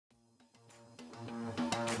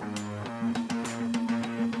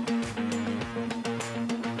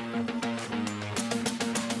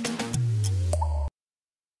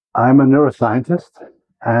I'm a neuroscientist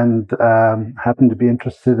and happen to be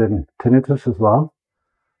interested in tinnitus as well,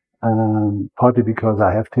 partly because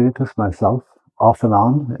I have tinnitus myself, off and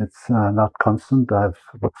on. It's not constant. I have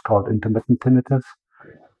what's called intermittent tinnitus,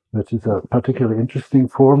 which is a particularly interesting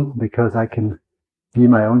form because I can be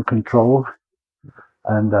my own control.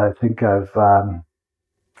 And I think I've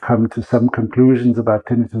come to some conclusions about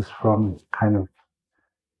tinnitus from kind of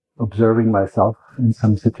observing myself in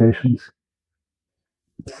some situations.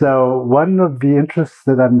 So one of the interests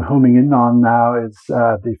that I'm homing in on now is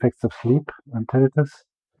the effects of sleep on tinnitus.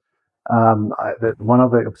 One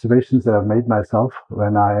of the observations that I've made myself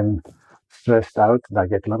when I'm stressed out and I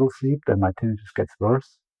get little sleep, then my tinnitus gets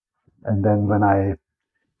worse. And then when I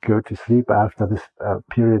go to sleep after this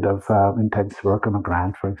period of intense work on a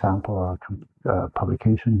grant, for example, or a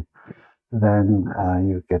publication, then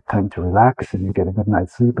you get time to relax and you get a good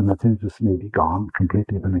night's sleep, and the tinnitus may be gone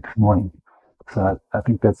completely the next morning. So I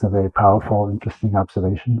think that's a very powerful, interesting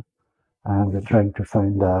observation. And we're trying to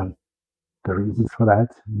find the reasons for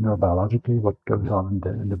that, neurobiologically, what goes on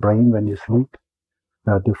in the brain when you sleep.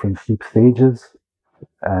 There are different sleep stages,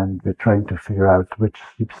 and we're trying to figure out which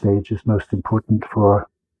sleep stage is most important for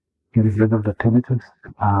getting rid of the tinnitus.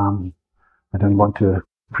 I don't want to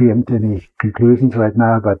preempt any conclusions right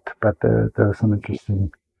now, but there are some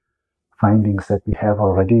interesting findings that we have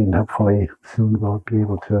already, and hopefully soon we'll be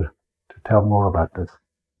able to tell more about this.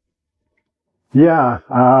 Yeah,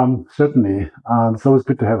 certainly. It's always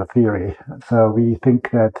good to have a theory. So we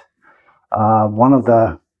think that one of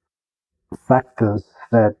the factors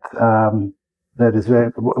that is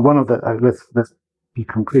very one of the let's be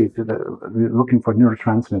concrete. We're looking for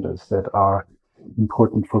neurotransmitters that are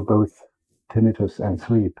important for both tinnitus and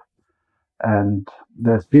sleep. And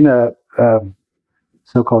there's been a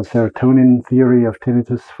so-called serotonin theory of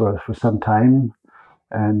tinnitus for some time.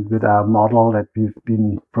 And with our model that we've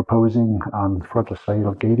been proposing on frontal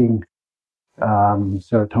striatal gating,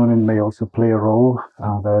 serotonin may also play a role.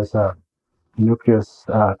 There's a nucleus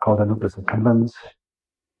called the nucleus accumbens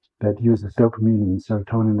that uses dopamine, and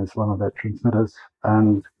serotonin is one of their transmitters.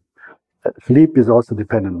 And sleep is also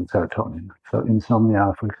dependent on serotonin. So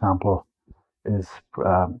insomnia, for example, is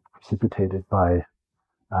precipitated by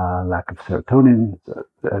lack of serotonin,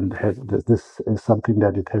 and this is something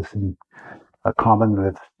that it has in common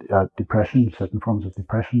with depression. Certain forms of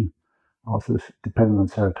depression also dependent on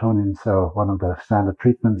serotonin. So one of the standard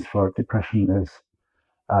treatments for depression is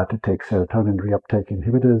to take serotonin reuptake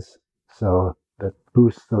inhibitors, so that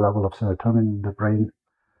boosts the level of serotonin in the brain.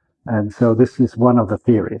 And so this is one of the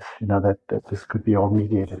theories, that this could be all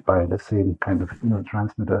mediated by the same kind of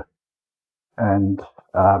neurotransmitter. And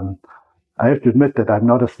I have to admit that I'm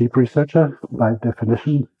not a sleep researcher by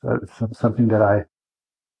definition. So it's something that I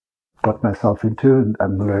got myself into, and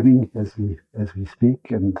I'm learning as we speak.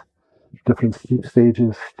 And different sleep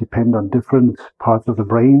stages depend on different parts of the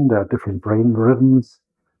brain. There are different brain rhythms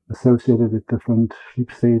associated with different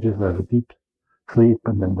sleep stages. There's a deep sleep,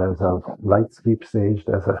 and then there's a light sleep stage.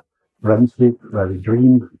 There's a REM sleep where we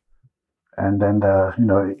dream, and then there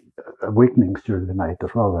are awakenings during the night as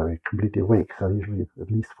well, where we're completely awake. So usually at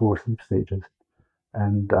least 4 sleep stages.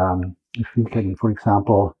 And if we can, for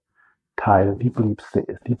example, tie the deep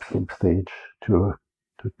sleep stage to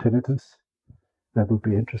tinnitus, that would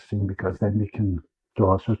be interesting, because then we can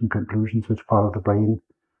draw certain conclusions which part of the brain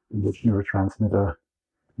and which neurotransmitter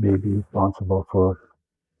may be responsible for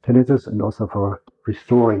tinnitus and also for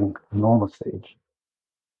restoring the normal stage.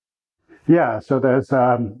 Yeah, so there's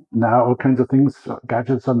now all kinds of things,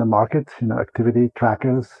 gadgets on the market, activity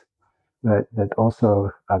trackers that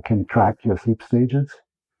also can track your sleep stages.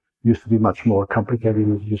 Used to be much more complicated.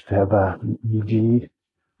 You used to have an EEG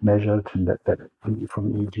measured, and that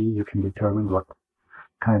from EEG you can determine what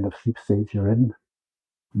kind of sleep stage you're in.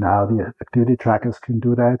 Now the activity trackers can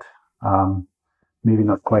do that. Maybe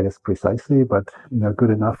not quite as precisely, but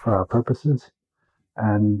good enough for our purposes.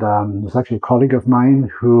 And there's actually a colleague of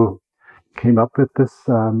mine who came up with this.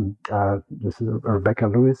 This is Rebecca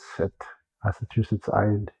Lewis at Massachusetts Eye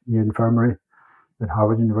and Ear Infirmary at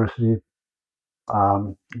Harvard University.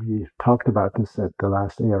 We talked about this at the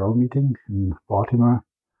last ARO meeting in Baltimore,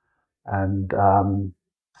 and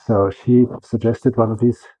so she suggested one of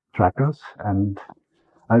these trackers, and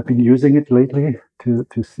I've been using it lately to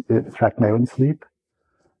track my own sleep.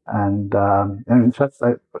 And just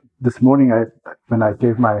this morning, when I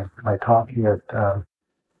gave my talk here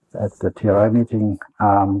at the TRI meeting,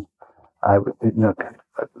 I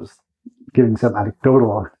was giving some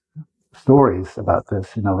anecdotal stories about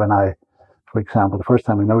this. When I, for example, the first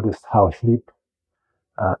time I noticed how sleep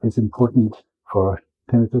is important for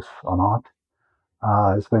tinnitus or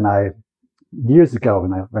not is when I years ago,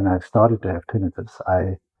 when I started to have tinnitus,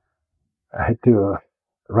 I had to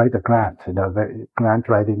write a grant. Grant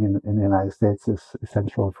writing in the United States is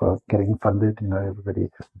essential for getting funded. Everybody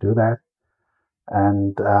has to do that.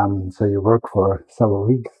 And so you work for several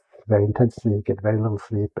weeks very intensely, get very little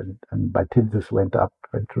sleep, and my tinnitus went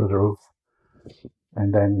through the roof.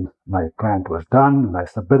 And then my grant was done, and I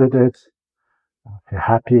submitted it,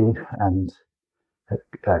 happy, and had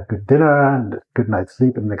a good dinner and a good night's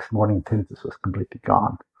sleep. And the next morning, tinnitus was completely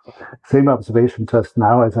gone. Same observation just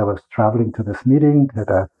now as I was traveling to this meeting, had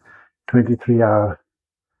a 23-hour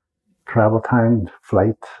travel time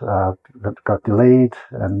flight got delayed,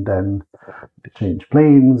 and then they changed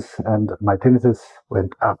planes, and my tinnitus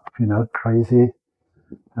went up, crazy.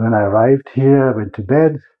 And when I arrived here, I went to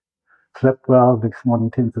bed, slept well. Next morning,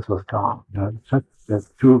 tinnitus was gone.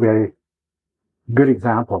 There's two very good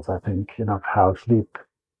examples, I think, of how sleep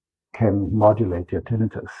can modulate your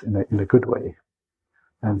tinnitus in a good way.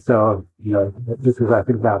 And so, this is, I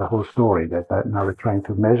think, now the whole story that now we're trying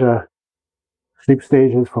to measure sleep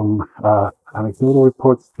stages from anecdotal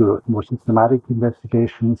reports to more systematic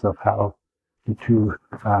investigations of how the two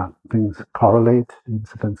things correlate, the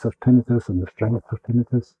incidence of tinnitus and the strength of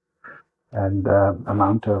tinnitus, and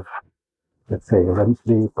amount of, let's say, REM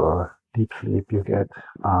sleep or deep sleep you get.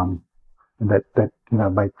 And that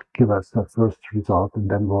might give us a first result,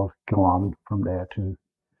 and then we'll go on from there to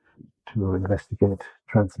investigate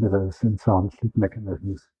transmitters and so on, sleep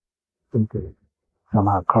mechanisms that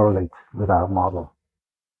somehow correlate with our model,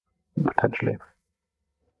 potentially.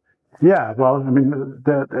 Yeah, well, I mean,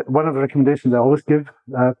 one of the recommendations I always give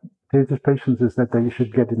tinnitus patients is that they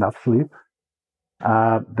should get enough sleep.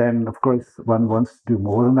 Then, of course, one wants to do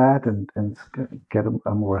more than that and get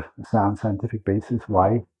a more sound scientific basis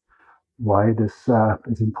why this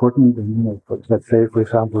is important. And, let's say, for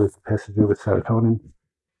example, if it has to do with serotonin,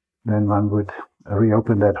 then one would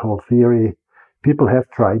reopen that whole theory. People have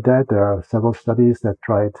tried that. There are several studies that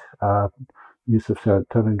tried use of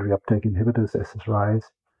serotonin reuptake inhibitors, SSRIs,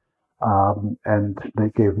 and they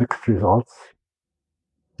gave mixed results.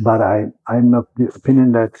 But I'm of the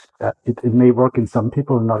opinion that it may work in some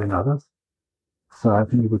people and not in others. So I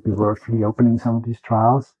think it would be worth reopening some of these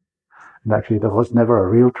trials. And actually, there was never a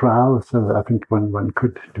real trial, so I think one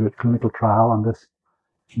could do a clinical trial on this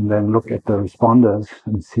and then look at the responders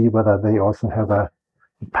and see whether they also have a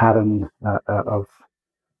pattern of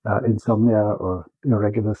insomnia or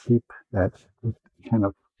irregular sleep that would kind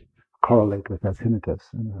of correlate with their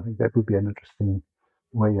tinnitus. And I think that would be an interesting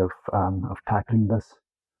way of tackling this.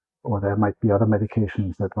 Or there might be other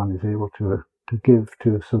medications that one is able to give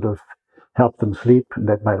to sort of help them sleep, and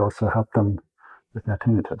that might also help them with their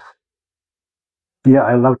tinnitus. Yeah,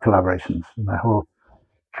 I love collaborations. My whole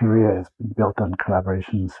career has been built on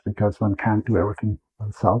collaborations because one can't do everything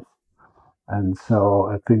oneself. And so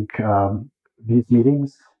I think these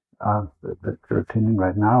meetings that we're attending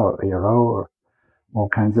right now, or ARO, or all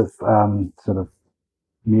kinds of sort of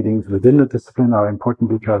meetings within the discipline are important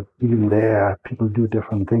because even there, people do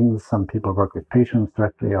different things. Some people work with patients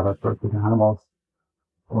directly, others work with animals,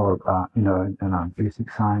 or in a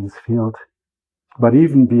basic science field. But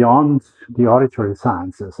even beyond the auditory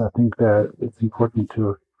sciences, I think that it's important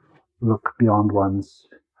to look beyond one's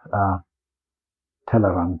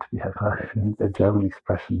Tellerrand. We have a German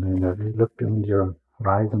expression. You look beyond your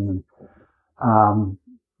horizon. And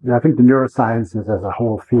I think the neurosciences as a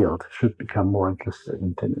whole field should become more interested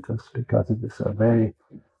in tinnitus because it is a very,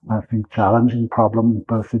 I think, challenging problem,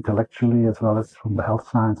 both intellectually as well as from the health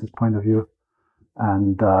sciences point of view.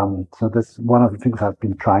 And so that's one of the things I've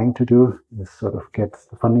been trying to do is sort of get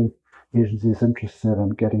the funding agencies interested in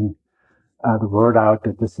getting the word out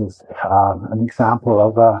that this is an example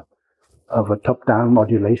of a top-down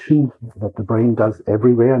modulation that the brain does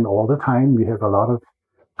everywhere and all the time. We have a lot of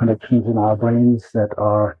connections in our brains that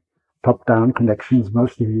are top-down connections.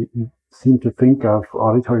 Mostly we seem to think of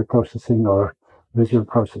auditory processing or visual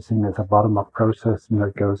processing as a bottom-up process,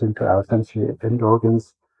 it goes into our sensory end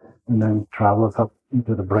organs and then travels up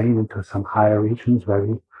into the brain into some higher regions where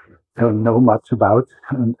we don't know much about.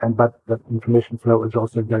 But the information flow is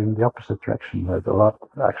also going in the opposite direction. There's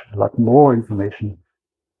actually a lot more information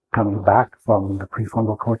coming back from the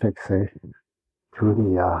prefrontal cortex, say, to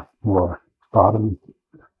the more bottom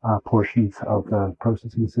portions of the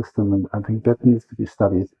processing system. And I think that needs to be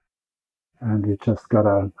studied. And we just got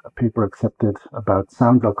a paper accepted about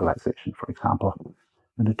sound localization, for example.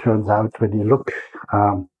 And it turns out when you look,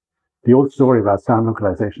 the old story about sound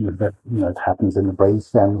localization is that it happens in the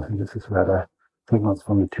brainstem, and this is where the signals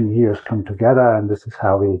from the two ears come together, and this is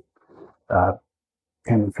how we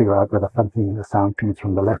can figure out whether the sound comes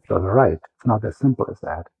from the left or the right. It's not as simple as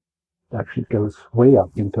that. actually goes way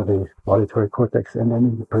up into the auditory cortex and then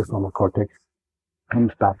in the prefrontal cortex,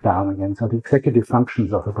 comes back down again. So the executive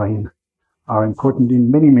functions of the brain are important in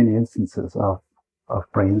many, many instances of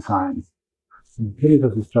brain science. And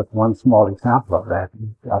tinnitus is just one small example of that.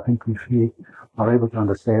 I think if we are able to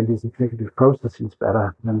understand these executive processes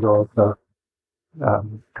better, then we'll also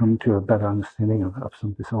come to a better understanding of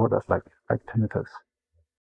some disorders like tinnitus.